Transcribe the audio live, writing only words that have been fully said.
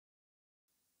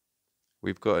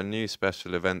We've got a new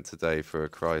special event today for a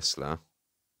Chrysler,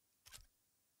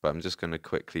 but I'm just going to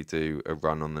quickly do a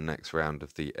run on the next round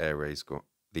of the Aries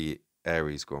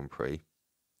Grand Prix.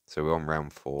 So we're on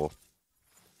round 4.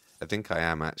 I think I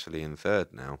am actually in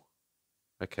 3rd now.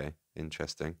 Okay,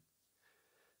 interesting.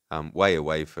 Way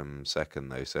away from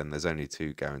 2nd though, so there's only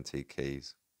 2 guaranteed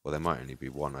keys. Well, there might only be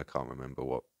 1. I can't remember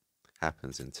what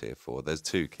happens in Tier 4. There's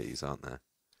 2 keys, aren't there?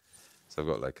 So I've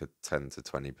got like a 10 to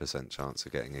 20% chance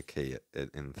of getting a key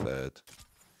in 3rd.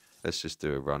 Let's just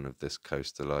do a run of this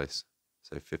coastal ice.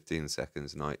 So 15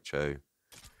 seconds nitro.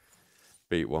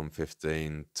 Beat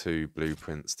 115. 2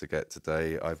 blueprints to get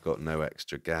today. I've got no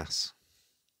extra gas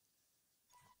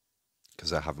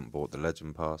because I haven't bought the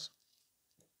Legend Pass.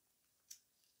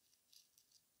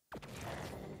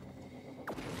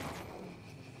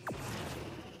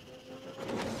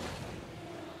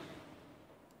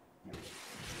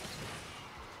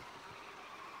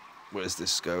 Where's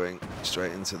this going?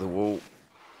 Straight into the wall.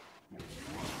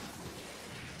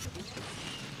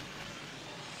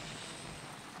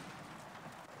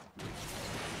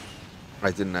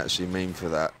 I didn't actually mean for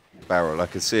that barrel. I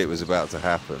could see it was about to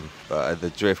happen, but the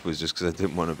drift was just because I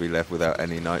didn't want to be left without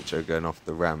any nitro going off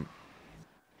the ramp.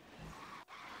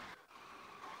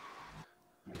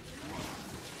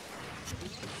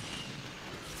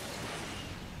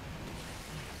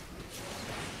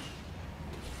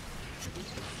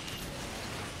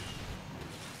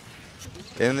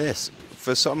 In this,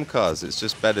 for some cars, it's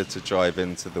just better to drive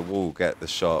into the wall, get the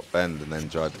sharp bend, and then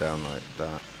drive down like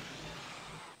that.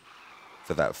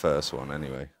 For that first one,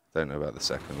 anyway. Don't know about the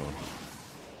second one.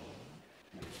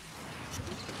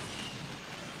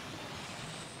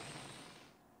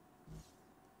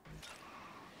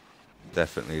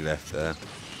 Definitely left there.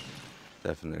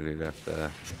 Definitely left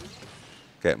there.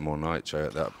 Get more nitro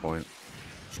at that point.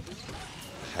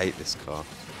 I hate this car.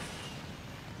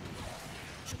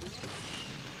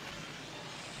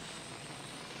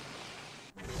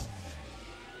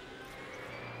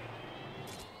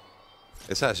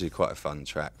 It's actually quite a fun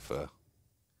track for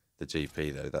the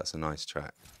GP though. That's a nice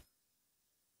track.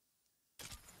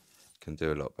 Can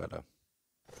do a lot better.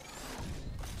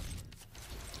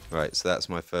 Right, so that's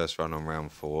my first run on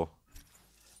round 4.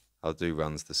 I'll do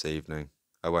runs this evening.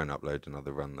 I won't upload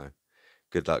another run though.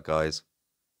 Good luck, guys.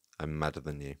 I'm madder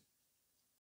than you.